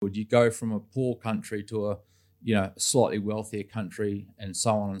forward, you go from a poor country to a slightly wealthier country, and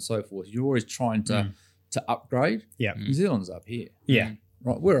so on and so forth. You're always trying to upgrade. Yeah, New Zealand's up here. Yeah,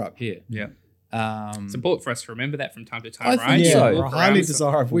 right. We're up here. Yeah. It's important for us to remember that from time to time, I right? think so. We're a highly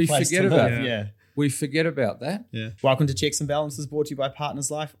desirable We place forget to about live. it. Yeah. We forget about that. Yeah. Welcome to Checks and Balances, brought to you by Partners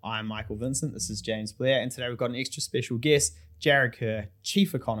Life. I'm Michael Vincent. This is James Blair. And today we've got an extra special guest, Jarrod Kerr,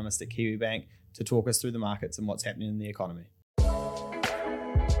 Chief Economist at Kiwi Bank, to talk us through the markets and what's happening in the economy.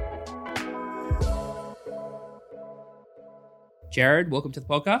 Jarrod, welcome to the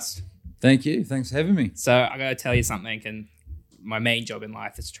podcast. Thank you. Thanks for having me. So I got to tell you something, and my main job in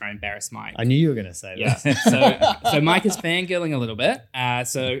life is to try and embarrass Mike. I knew you were going to say that. Yeah. So Mike is fangirling a little bit.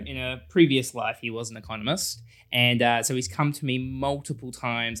 So in a previous life, he was an economist. And so he's come to me multiple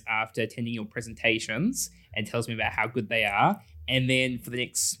times after attending your presentations and tells me about how good they are. And then for the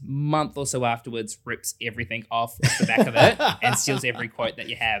next month or so afterwards, rips everything off the back of it and steals every quote that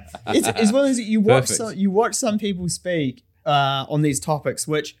you have. It's one of those that you watch some people speak on these topics,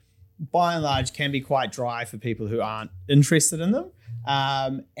 which by and large can be quite dry for people who aren't interested in them.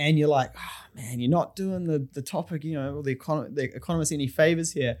 And you're like, oh, man, you're not doing the topic, or the economists any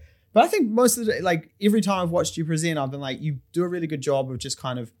favors here. But I think most of the, like every time I've watched you present, I've been like, you do a really good job of just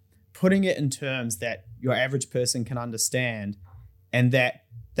kind of putting it in terms that your average person can understand and that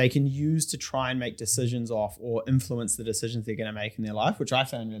they can use to try and make decisions off or influence the decisions they're going to make in their life, which I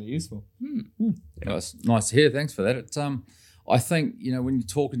found really useful. Yeah, it's nice to hear. Thanks for that. It's, I think, when you're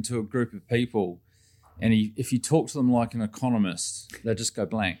talking to a group of people and if you talk to them like an economist, they just go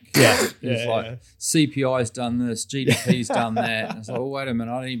blank. Yeah. It's like CPI's done this, GDP's done that. And it's like, oh, wait a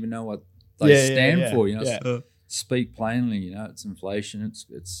minute, I don't even know what they stand for. Speak plainly, it's inflation,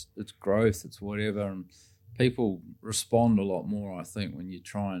 it's growth, it's whatever. And people respond a lot more, I think, when you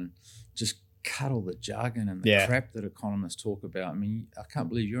try and just cut all the jargon and the crap that economists talk about. I mean, I can't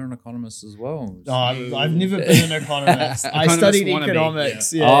believe you're an economist as well. No, I've never been an economist. I studied economics.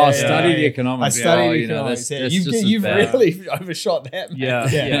 Studied economics. I studied economics. You've really overshot that,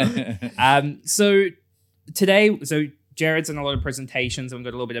 man. Yeah. So today, Jarrod's in a lot of presentations and we've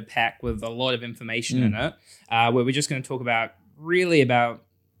got a little bit of pack with a lot of information in it, where we're just going to talk about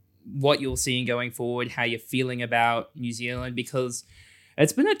what you're seeing going forward, how you're feeling about New Zealand, because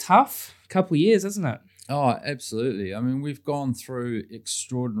it's been a tough couple of years, hasn't it? Oh, absolutely. I mean, we've gone through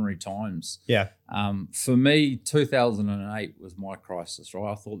extraordinary times. Yeah. For me, 2008 was my crisis,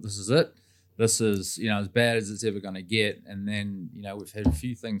 right? I thought, this is it. This is, as bad as it's ever going to get. And then, we've had a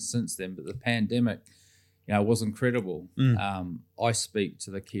few things since then, but the pandemic, was incredible. I speak to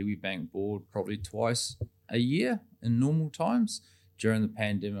the Kiwi Bank board probably twice a year in normal times. During the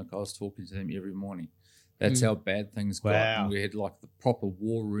pandemic, I was talking to them every morning. That's how bad things got. Wow. And we had like the proper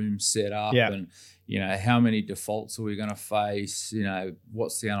war room set up and, how many defaults are we going to face?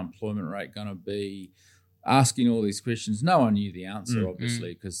 What's the unemployment rate going to be? Asking all these questions. No one knew the answer,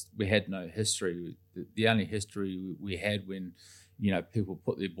 obviously, because we had no history. The only history we had when, people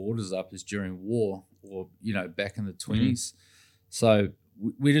put their borders up is during war or, back in the 20s. So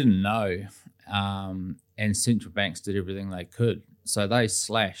we didn't know. And central banks did everything they could. So they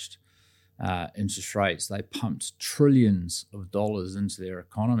slashed interest rates. They pumped trillions of dollars into their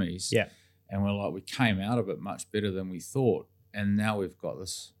economies. Yeah. And we came out of it much better than we thought. And now we've got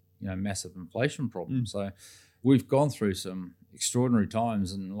this, massive inflation problem. So we've gone through some extraordinary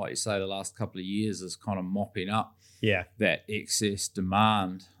times. And like you say, the last couple of years is kind of mopping up that excess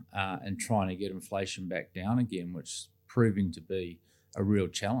demand and trying to get inflation back down again, which is proving to be a real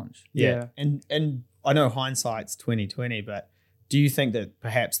challenge. Yeah. And I know hindsight's 2020, but do you think that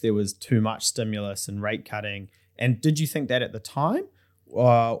perhaps there was too much stimulus and rate cutting? And did you think that at the time?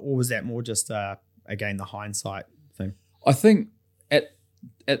 Or was that more just, again, the hindsight thing? I think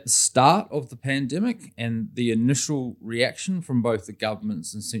at the start of the pandemic and the initial reaction from both the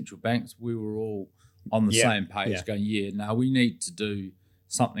governments and central banks, we were all on the same page going, we need to do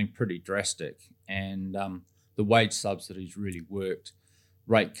something pretty drastic. And the wage subsidies really worked.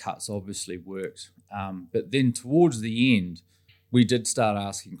 Rate cuts obviously worked. But then towards the end, we did start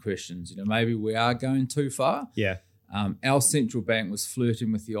asking questions. Maybe we are going too far. Yeah. Our central bank was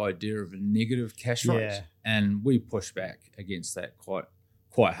flirting with the idea of a negative cash rate, and we pushed back against that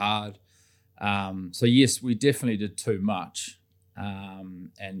quite hard. So yes, we definitely did too much.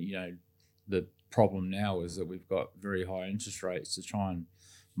 And the problem now is that we've got very high interest rates to try and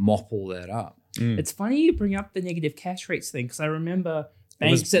mop all that up. It's funny you bring up the negative cash rates thing, because I remember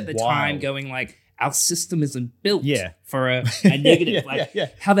banks at the time going like, our system isn't built for a negative. Yeah.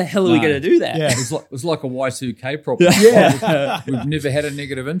 How the hell are we going to do that? Yeah. It was like a Y2K problem. We've never had a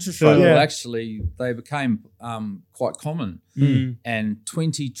negative interest rate. Well, actually, they became quite common. And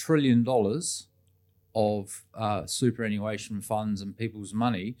 $20 trillion of superannuation funds and people's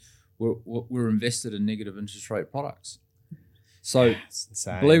money were invested in negative interest rate products. So,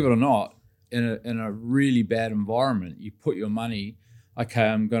 believe it or not, in a really bad environment, you put your money. Okay,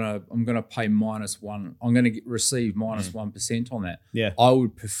 I'm gonna pay -1. I'm gonna receive -1% on that. Yeah, I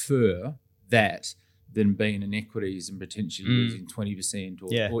would prefer that than being in equities and potentially losing 20%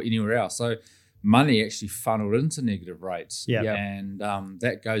 or anywhere else. So money actually funneled into negative rates. And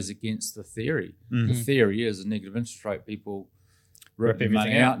that goes against the theory. The theory is a negative interest rate, people rip their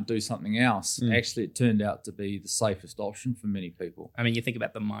money out and do something else. Actually, it turned out to be the safest option for many people. I mean, you think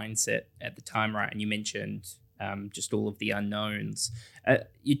about the mindset at the time, right? And you mentioned just all of the unknowns.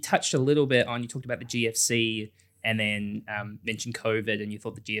 You touched a little bit on, you talked about the GFC and then mentioned COVID, and you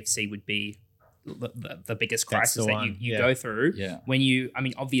thought the GFC would be the biggest crisis that you go through. When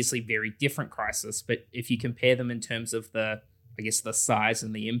obviously very different crisis, but if you compare them in terms of the size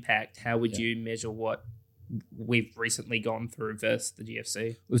and the impact, how would you measure what we've recently gone through versus the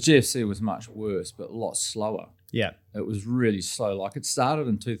GFC? Well, the GFC was much worse, but a lot slower. Yeah. It was really slow. Like, it started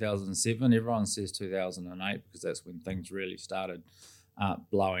in 2007. Everyone says 2008 because that's when things really started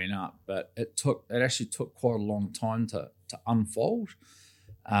blowing up. But it actually took quite a long time to unfold.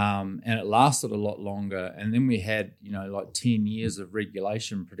 And it lasted a lot longer. And then we had, 10 years of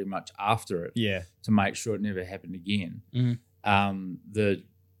regulation pretty much after it to make sure it never happened again. The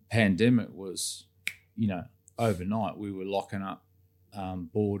pandemic was, overnight we were locking up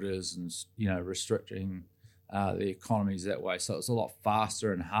borders and, restricting the economies that way. So it was a lot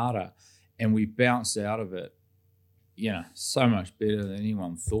faster and harder. And we bounced out of it, so much better than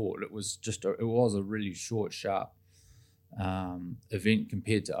anyone thought. It was it was a really short, sharp event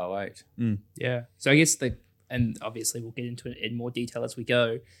compared to 2008. Yeah. So I guess and obviously we'll get into it in more detail as we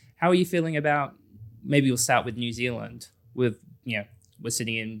go. How are you feeling about, maybe we'll start with New Zealand with, we're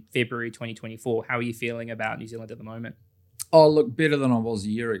sitting in February 2024. How are you feeling about New Zealand at the moment? Oh, look, better than I was a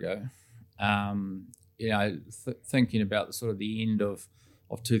year ago. Thinking about the end of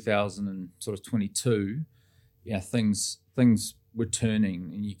 2022, things were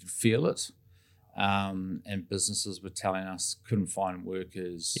turning and you could feel it. And businesses were telling us couldn't find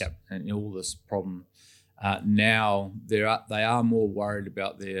workers and all this problem. Now they are more worried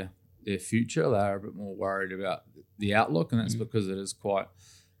about their future. They are a bit more worried about the outlook, and that's because it is quite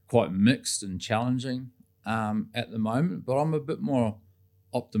mixed and challenging at the moment. But I'm a bit more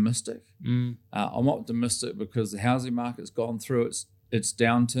optimistic. I'm optimistic because the housing market's gone through its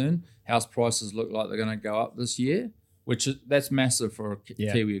downturn. House prices look like they're going to go up this year, that's massive for a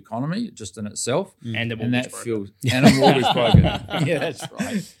Kiwi economy just in itself. And a mortgage broker. And a mortgage broker. Yeah, that's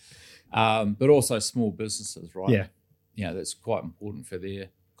right. But also small businesses, right? Yeah. That's quite important for their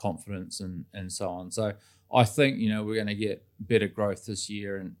confidence and so on. So I think, we're going to get better growth this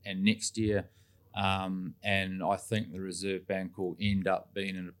year and next year. And I think the Reserve Bank will end up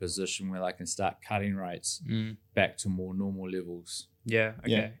being in a position where they can start cutting rates back to more normal levels. Yeah.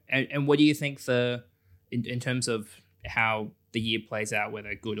 Okay. Yeah. And what do you think in terms of how the year plays out,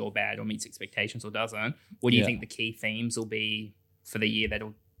 whether good or bad or meets expectations or doesn't, what do you think the key themes will be for the year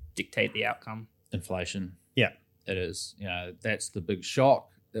that'll dictate the outcome? Inflation. Yeah. It is. That's the big shock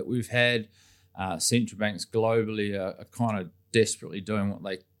that we've had. Central banks globally are kind of desperately doing what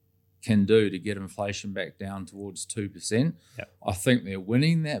they can do to get inflation back down towards 2%. I think they're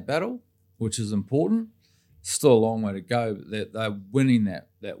winning that battle, which is important. Still a long way to go, but they're winning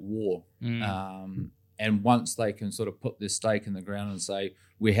that war. And once they can sort of put their stake in the ground and say,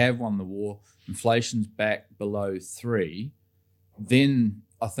 we have won the war, inflation's back below 3, then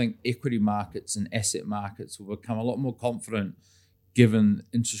I think equity markets and asset markets will become a lot more confident given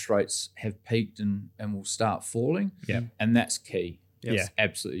interest rates have peaked and will start falling. And that's key. It's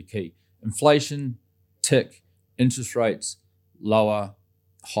absolutely key. Inflation, tick, interest rates, lower,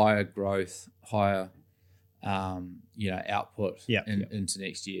 higher growth, higher output into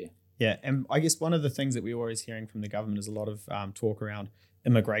next year. Yeah, and I guess one of the things that we're always hearing from the government is a lot of talk around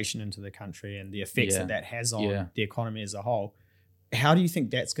immigration into the country and the effects that has on the economy as a whole. How do you think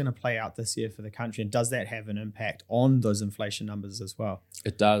that's going to play out this year for the country, and does that have an impact on those inflation numbers as well?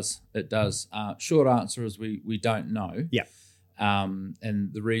 It does. Short answer is we don't know. Yeah.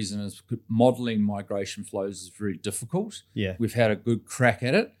 And the reason is modelling migration flows is very difficult. Yeah. We've had a good crack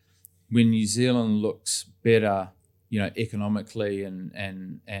at it. When New Zealand looks better, economically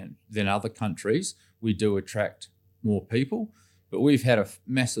and than other countries, we do attract more people. But we've had a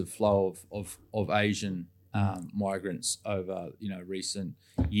massive flow of Asian migrants over recent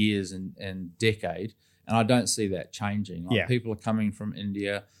years and decade, and I don't see that changing. People are coming from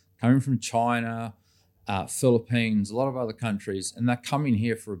India, coming from China, Philippines, a lot of other countries, and they're coming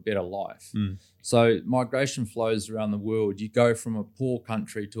here for a better life. So migration flows around the world. You go from a poor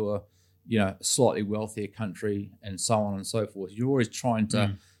country to a slightly wealthier country, and so on and so forth. You're always trying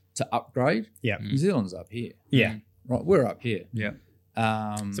to upgrade. New Zealand's up here. Right, we're up here.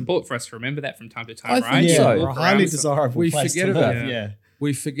 It's important for us to remember that from time to time, right? We're a highly desirable place to live.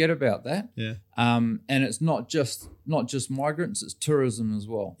 We forget about that. And it's not just migrants, it's tourism as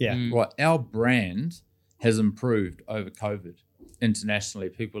well. Right. Our brand has improved over COVID internationally.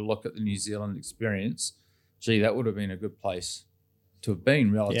 People look at the New Zealand experience. Gee, that would have been a good place to have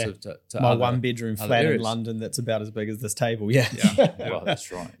been relative to my one bedroom flat in London that's about as big as this table. Well,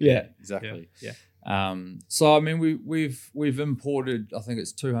 that's right. Exactly. So I mean, we've imported, I think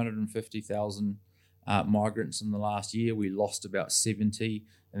it's 250,000 migrants in the last year. We lost about 70,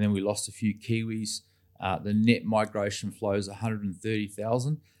 and then we lost a few Kiwis. The net migration flow is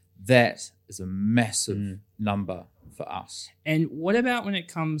 130,000. That is a massive number for us. And what about when it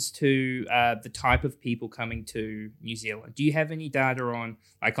comes to the type of people coming to New Zealand? Do you have any data on,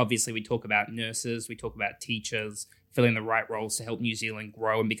 like, obviously we talk about nurses, we talk about teachers, filling the right roles to help New Zealand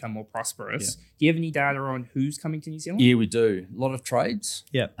grow and become more prosperous. Do you have any data on who's coming to New Zealand? Yeah, we do. A lot of trades.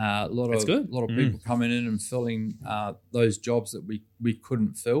 A lot of people coming in and filling those jobs that we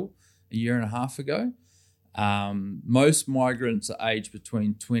couldn't fill a year and a half ago. Most migrants are aged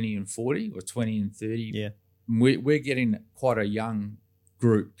between 20 and 40 or 20 and 30. We're getting quite a young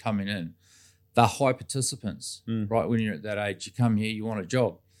group coming in. They're high participants, right? When you're at that age, you come here, you want a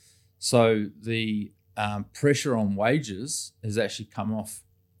job. So the pressure on wages has actually come off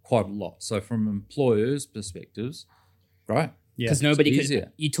quite a lot. So from employers' perspectives, great. Because nobody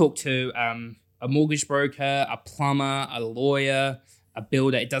could. You talk to a mortgage broker, a plumber, a lawyer, a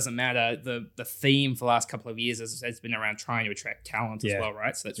builder. It doesn't matter. The theme for the last couple of years has been around trying to attract talent as well,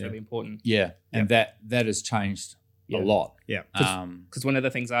 right? So that's really important. And that has changed a lot. Because one of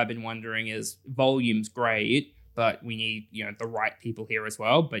the things I've been wondering is volume's great, but we need the right people here as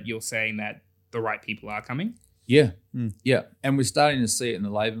well. But you're saying that the right people are coming? And we're starting to see it in the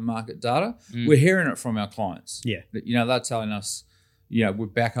labour market data. We're hearing it from our clients. They're telling us, we're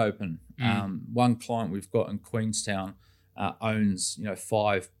back open. One client we've got in Queenstown owns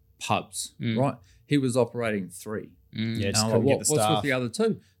 5 pubs, right? He was operating 3. What's with the other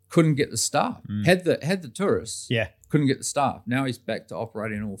 2? Couldn't get the staff. Had the tourists. Couldn't get the staff. Now he's back to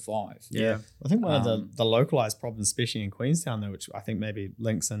operating all 5. I think one of the localized problems, especially in Queenstown, though, which I think maybe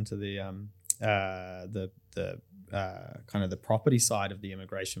links into the kind of the property side of the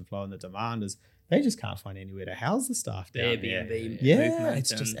immigration flow and the demand, is they just can't find anywhere to house the staff down there.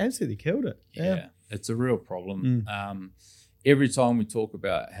 It's just absolutely killed it. It's a real problem. Every time we talk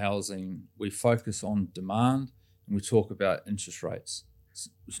about housing, we focus on demand and we talk about interest rates.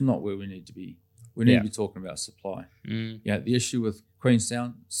 It's not where we need to be. We need to be talking about supply. The issue with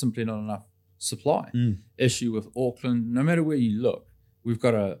Queenstown, simply not enough supply. Issue with Auckland, no matter where you look, we've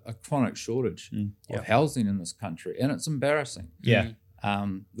got a chronic shortage of housing in this country, and it's embarrassing. The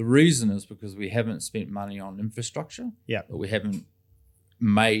reason is because we haven't spent money on infrastructure. But we haven't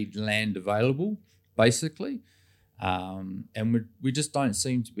made land available, basically. And we just don't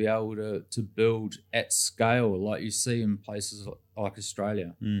seem to be able to build at scale like you see in places like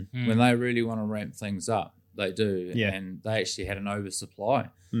Australia. When they really want to ramp things up, they do. And they actually had an oversupply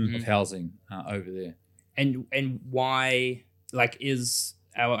of housing over there. And why, like, is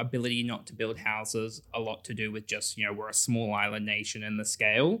our ability not to build houses a lot to do with just, we're a small island nation in the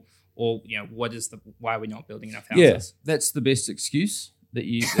scale? Or, what is why are we not building enough houses? That's the best excuse that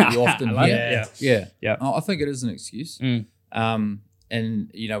you often hear. I think it is an excuse. And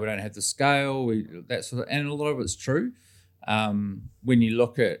we don't have the scale, and a lot of it's true. When you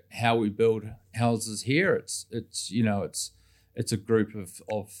look at how we build houses here, it's a group of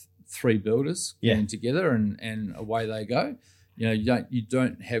 3 builders getting together and away they go. You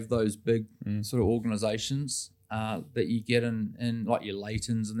don't have those big sort of organizations that you get in like your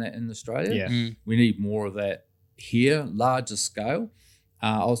Leightons and that in Australia. We need more of that here, larger scale.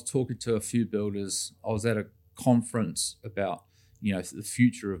 I was talking to a few builders. I was at a conference about, the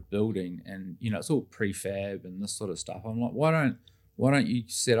future of building, and, it's all prefab and this sort of stuff. I'm like, why don't you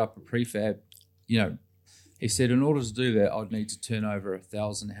set up a prefab? He said, in order to do that, I'd need to turn over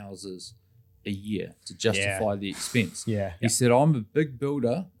 1,000 houses a year to justify the expense. He said, I'm a big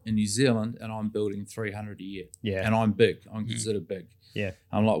builder in New Zealand and I'm building 300 a year. And I'm big. I'm considered big.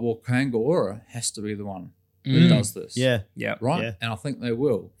 I'm like, well, Kangaroa has to be the one that does this. Yeah. Right? Yeah. And I think they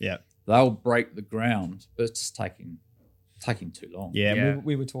will. Yeah. They'll break the ground, but it's just taking too long. Yeah.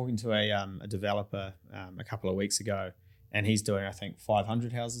 We were talking to a developer a couple of weeks ago, and he's doing, I think,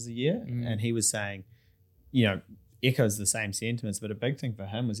 500 houses a year. And he was saying, echoes the same sentiments, but a big thing for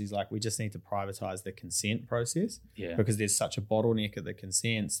him was he's like, we just need to privatize the consent process because there's such a bottleneck at the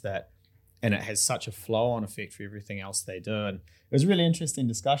consents and it has such a flow-on effect for everything else they do. And it was a really interesting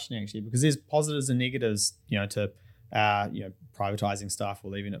discussion actually, because there's positives and negatives, to privatizing stuff or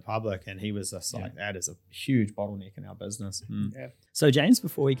leaving it public. And he was just like, that is a huge bottleneck in our business. Yeah. So James,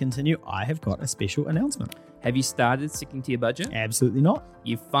 before we continue, I have got a special announcement. Have you started sticking to your budget? Absolutely not.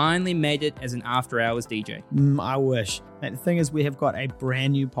 You finally made it as an after-hours DJ. I wish. Mate, the thing is, we have got a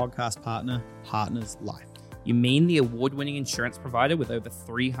brand new podcast partner, Partners Life. You mean the award-winning insurance provider with over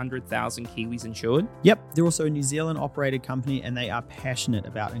 300,000 Kiwis insured? Yep, they're also a New Zealand-operated company, and they are passionate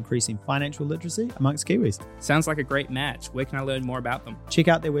about increasing financial literacy amongst Kiwis. Sounds like a great match. Where can I learn more about them? Check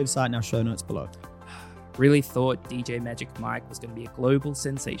out their website in our show notes below. Really thought DJ Magic Mike was going to be a global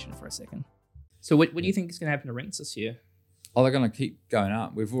sensation for a second. So what do you think is going to happen to rents this year? Oh, they're going to keep going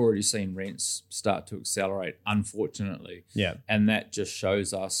up. We've already seen rents start to accelerate, unfortunately. Yeah. And that just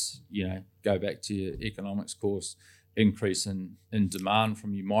shows us, go back to your economics course, increase in demand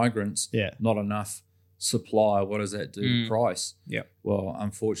from your migrants. Yeah. Not enough supply. What does that do to price? Yeah. Well,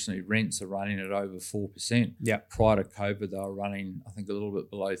 unfortunately, rents are running at over 4%. Yeah. Prior to COVID, they were running, I think, a little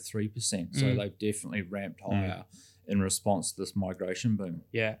bit below 3%. So they've definitely ramped higher in response to this migration boom.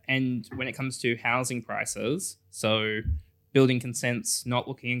 Yeah. And when it comes to housing prices, so building consents not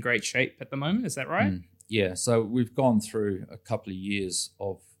looking in great shape at the moment. Is that right? Yeah. So we've gone through a couple of years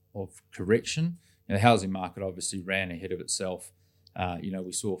of correction. The housing market obviously ran ahead of itself.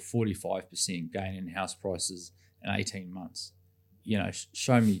 We saw a 45% gain in house prices in 18 months.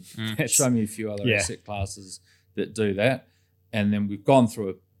 Show me a few other asset classes that do that. And then we've gone through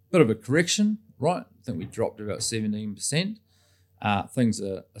a bit of a correction, right? I think we dropped about 17%. Things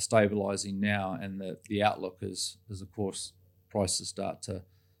are stabilizing now, and the outlook is of course prices start to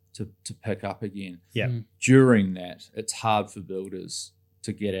pick up again. Yeah. During that, it's hard for builders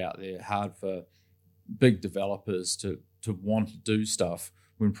to get out there, hard for big developers to want to do stuff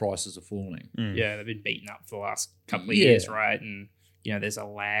when prices are falling. Yeah, they've been beaten up for the last couple of years, right? And there's a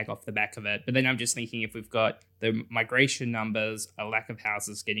lag off the back of it. But then I'm just thinking, if we've got the migration numbers, a lack of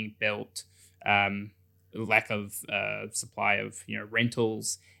houses getting built, lack of supply of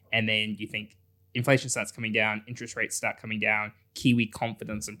rentals, and then you think inflation starts coming down, interest rates start coming down, Kiwi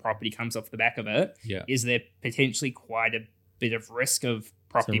confidence in property comes off the back of it. Yeah. Is there potentially quite a bit of risk of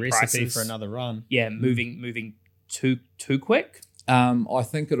property it's a recipe prices for another run? Yeah, moving too quick? I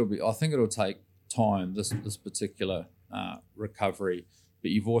think it'll take time, this particular recovery.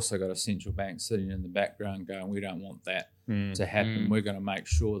 But you've also got a central bank sitting in the background going, we don't want that to happen. We're going to make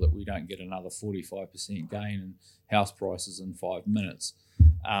sure that we don't get another 45% gain in house prices in 5 minutes.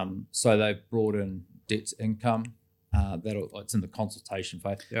 So they've brought in debt to income. It's in the consultation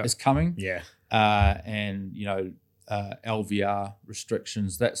phase. Yeah. It's coming. Yeah. And LVR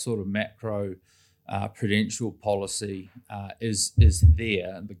restrictions, that sort of macro prudential policy is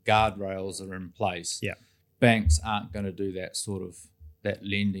there. The guardrails are in place. Yeah. Banks aren't going to do that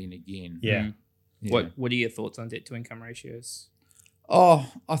lending again. Yeah. What are your thoughts on debt to income ratios?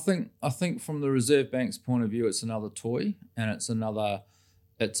 Oh, I think from the Reserve Bank's point of view, it's another toy, and it's another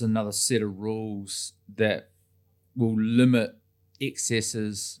set of rules that will limit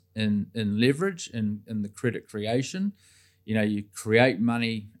excesses in leverage and in the credit creation. You create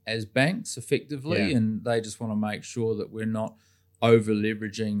money as banks effectively, and they just want to make sure that we're not over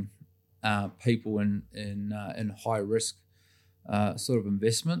leveraging people in high risk sort of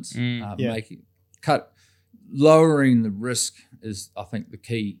investments. Lowering the risk is, I think, the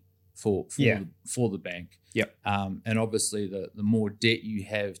key for the bank. Yep. And obviously, the more debt you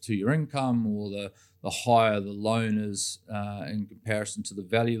have to your income, or the higher the loan is in comparison to the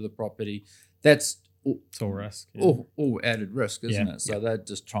value of the property, it's all risk. All added risk, isn't it? So they're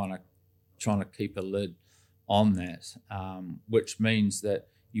just trying to keep a lid on that, which means that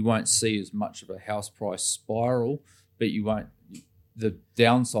you won't see as much of a house price spiral, but the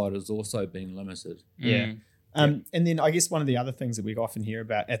downside has also been limited. Yeah. And then I guess one of the other things that we often hear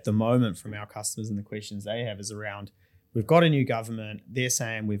about at the moment from our customers and the questions they have is around, we've got a new government, they're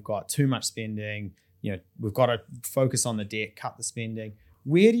saying we've got too much spending, we've got to focus on the debt, cut the spending.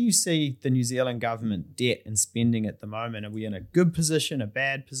 Where do you see the New Zealand government debt and spending at the moment? Are we in a good position, a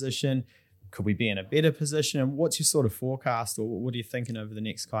bad position? Could we be in a better position? And what's your sort of forecast, or what are you thinking over the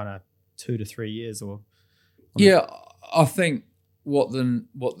next kind of 2 to 3 years? I think what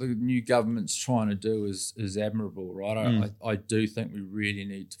the new government's trying to do is admirable, right? I do think we really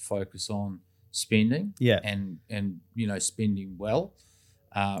need to focus on spending, and spending well,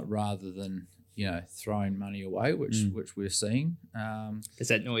 rather than throwing money away, which we're seeing. There's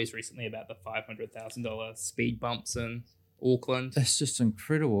that noise recently about the $500,000 speed bumps in Auckland. That's just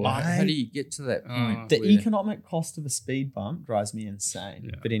incredible. How do you get to that point? The economic cost of a speed bump drives me insane.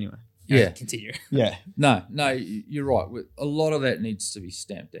 Yeah. But anyway. Continue. Yeah. No, you're right. A lot of that needs to be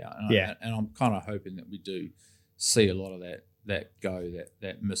stamped out. And I'm kind of hoping that we do see a lot of that go,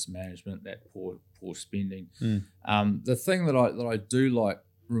 that mismanagement, that poor spending. The thing that I do like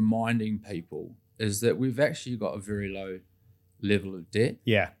reminding people is that we've actually got a very low level of debt.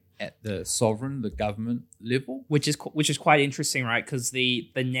 Yeah. At the sovereign, the government level, which is quite interesting, right? Because the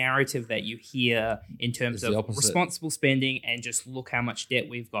narrative that you hear in terms of responsible spending and just look how much debt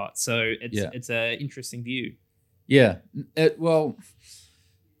we've got, so it's an interesting view. Yeah, well,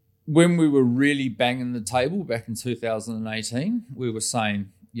 when we were really banging the table back in 2018, we were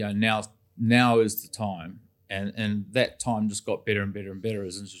saying, now is the time, and that time just got better and better and better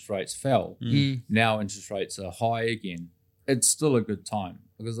as interest rates fell. Now interest rates are high again. It's still a good time,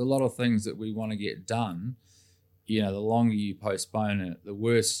 because a lot of things that we want to get done, the longer you postpone it, the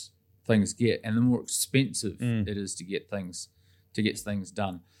worse things get, and the more expensive it is to get things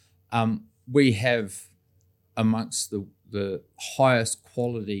done. We have amongst the highest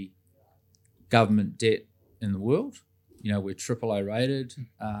quality government debt in the world. We're AAA rated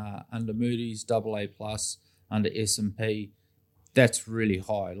under Moody's, AA+, under S&P. That's really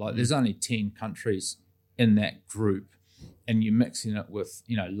high. Like there's only 10 countries in that group. And you're mixing it with,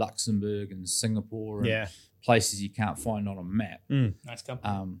 Luxembourg and Singapore and places you can't find on a map. Nice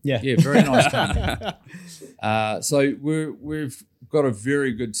company. Very nice company. So we've got a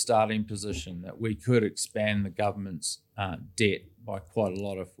very good starting position that we could expand the government's debt by quite a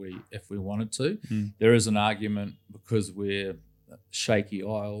lot if we wanted to. There is an argument, because we're shaky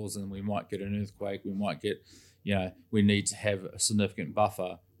isles and we might get an earthquake, we might get, we need to have a significant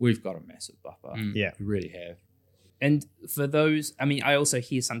buffer. We've got a massive buffer. We really have. And for those, I also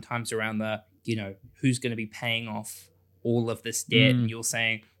hear sometimes around the, who's going to be paying off all of this debt, and you're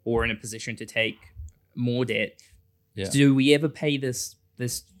saying we're in a position to take more debt. Yeah. Do we ever pay this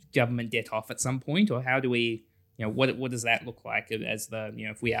government debt off at some point, or how do we, what does that look like as the,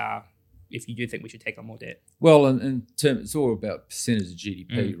 if you do think we should take on more debt? Well, in terms, it's all about percentage of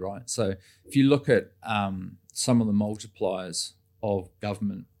GDP, right? So if you look at some of the multipliers of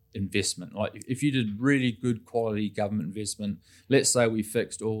government investment, like if you did really good quality government investment, let's say we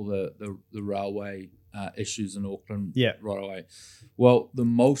fixed all the railway issues in Auckland right away, well, the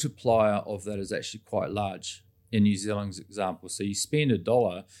multiplier of that is actually quite large in New Zealand's example. So you spend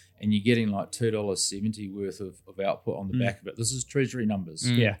 $1 and you're getting like $2.70 worth of output on the back of it. This is Treasury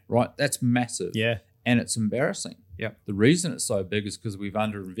numbers, right? That's massive, and it's embarrassing. The reason it's so big is because we've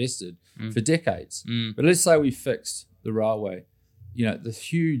underinvested for decades. But let's say we fixed the railway, the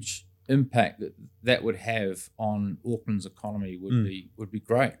huge impact that would have on Auckland's economy would be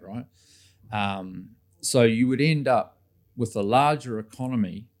great, right? So you would end up with a larger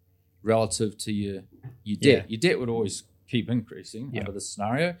economy relative to your debt. Your debt would always keep increasing under this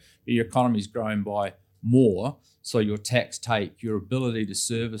scenario, but your economy's growing by more, so your tax take, your ability to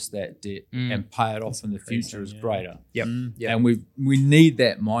service that debt and pay it off in the future is greater. And we need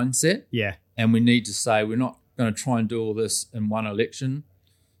that mindset. And we need to say we're not going to try and do all this in one election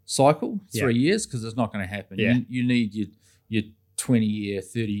cycle, 3 years, because it's not going to happen. You need your 20-year,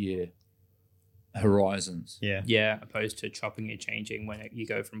 30-year horizons. Opposed to chopping and changing when you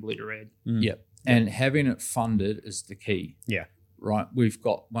go from blue to red. And having it funded is the key. Right. We've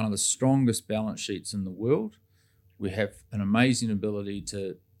got one of the strongest balance sheets in the world. We have an amazing ability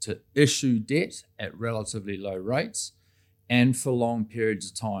to issue debt at relatively low rates and for long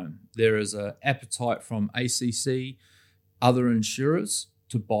periods of time. There is an appetite from ACC, other insurers,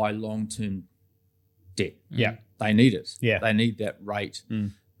 to buy long-term debt. They need it. They need that rate.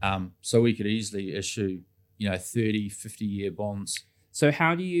 So we could easily issue, 30, 50-year bonds. So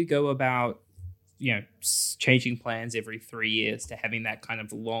how do you go about, changing plans every 3 years to having that kind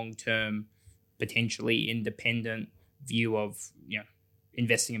of long-term, potentially independent view of,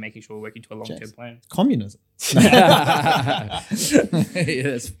 investing and making sure we're working to a long-term plan? Communism. That's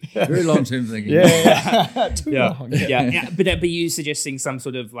very long-term thinking. Too long. But you suggesting some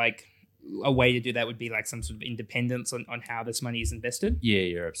sort of like a way to do that would be like some sort of independence on how this money is invested? Yeah,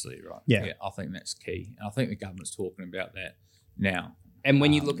 you're absolutely right. I think that's key. And I think the government's talking about that now. And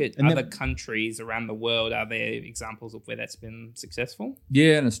when you look at other countries around the world, are there examples of where that's been successful?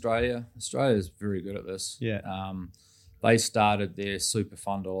 Yeah, in Australia. Australia is very good at this. they started their super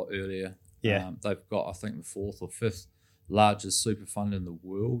fund a lot earlier. Yeah. They've got, I think, the 4th or 5th largest super fund in the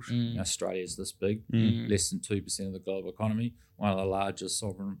world. Australia's this big, less than 2% of the global economy. One of the largest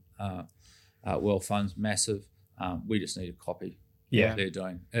sovereign wealth funds, massive. We just need to copy what they're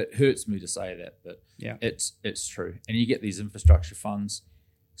doing. It hurts me to say that, but it's true. And you get these infrastructure funds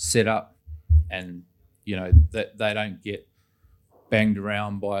set up, and they don't get banged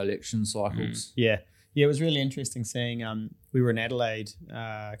around by election cycles. Yeah, it was really interesting seeing. We were in Adelaide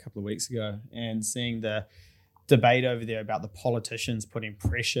a couple of weeks ago and seeing the debate over there about the politicians putting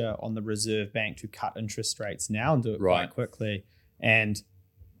pressure on the Reserve Bank to cut interest rates now and do it quite quickly. And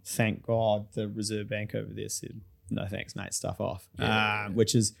thank God the Reserve Bank over there said, no thanks, mate, stuff off.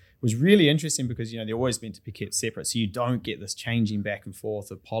 Which was really interesting because, they're always meant to be kept separate. So you don't get this changing back and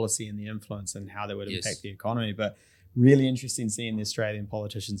forth of policy and the influence and how they would impact the economy. But really interesting seeing the Australian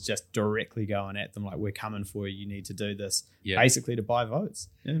politicians just directly going at them like, we're coming for you, you need to do this, basically to buy votes.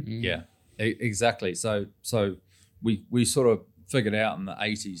 Exactly. So we sort of figured out in the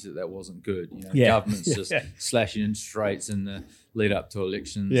 80s that wasn't good. Governments just slashing interest rates in the lead up to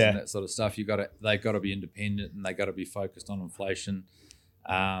elections and that sort of stuff. They got to be independent, and they got to be focused on inflation.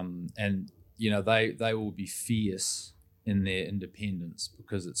 And they will be fierce in their independence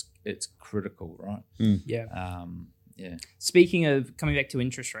because it's critical, right? Speaking of coming back to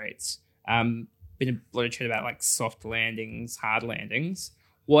interest rates, been a lot of chat about like soft landings, hard landings.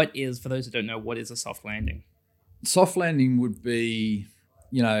 What is, for those who don't know, what is a soft landing? Soft landing would be,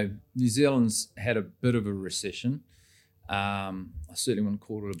 New Zealand's had a bit of a recession. I certainly wouldn't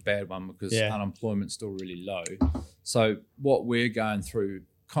call it a bad one because unemployment's still really low. So what we're going through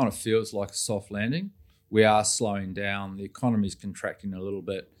kind of feels like a soft landing. We are slowing down. The economy's contracting a little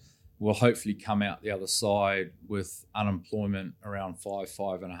bit. We'll hopefully come out the other side with unemployment around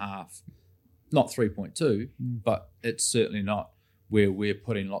 5.5. Not 3.2, but it's certainly not where we're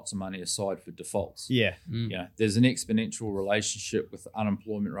putting lots of money aside for defaults. There's an exponential relationship with the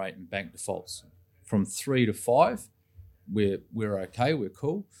unemployment rate and bank defaults. From 3 to 5, we're okay, we're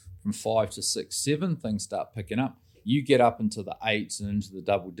cool. From 5 to 6, 7, things start picking up. You get up into the 8s and into the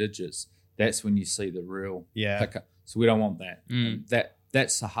double digits, that's when you see the real pickup. So we don't want that.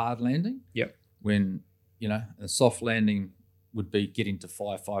 That's a hard landing. When, a soft landing would be getting to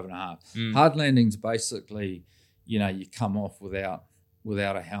 5, 5.5. Hard landing's basically, you come off without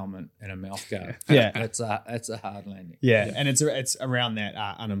a helmet and a mouth guard. That's a hard landing. And it's around that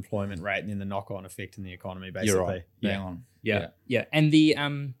unemployment rate and then the knock-on effect in the economy, basically. You're right. Bang on. And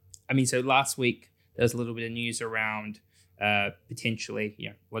the so last week there was a little bit of news around potentially,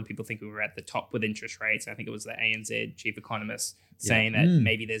 a lot of people think we were at the top with interest rates. I think it was the ANZ chief economist saying that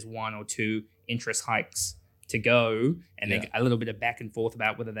maybe there's 1 or 2 interest hikes to go, and then a little bit of back and forth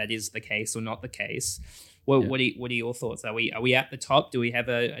about whether that is the case or not the case. What are your thoughts? Are we at the top? Do we have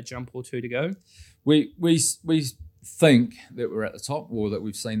a jump or 2 to go? We think that we're at the top, or that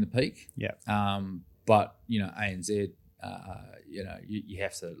we've seen the peak. But ANZ, you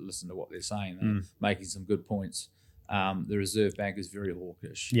have to listen to what they're saying. They're making some good points. The Reserve Bank is very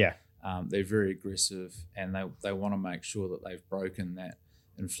hawkish. They're very aggressive, and they want to make sure that they've broken that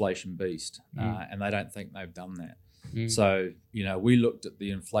inflation beast, and they don't think they've done that. So, we looked at the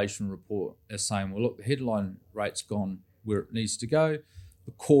inflation report as saying, well, look, the headline rate's gone where it needs to go.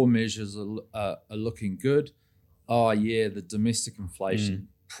 The core measures are looking good. The domestic inflation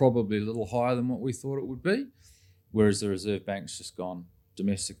probably a little higher than what we thought it would be, whereas the Reserve Bank's just gone,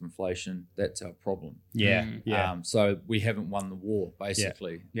 domestic inflation, that's our problem. So we haven't won the war,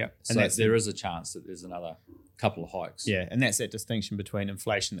 basically. So there is a chance that there's another couple of hikes. And that's that distinction between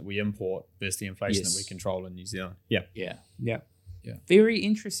inflation that we import versus the inflation that we control in New Zealand. Very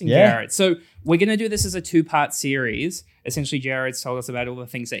interesting, Jarrod. So we're going to do this as a 2-part series. Essentially, Jarrod's told us about all the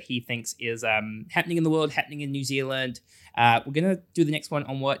things that he thinks is happening in the world, happening in New Zealand. We're going to do the next one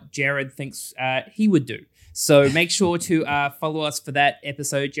on what Jarrod thinks he would do. So make sure to follow us for that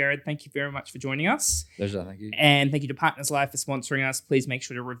episode. Jarrod, thank you very much for joining us. Pleasure, thank you. And thank you to Partners Life for sponsoring us. Please make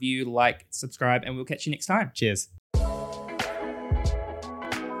sure to review, like, subscribe, and we'll catch you next time. Cheers.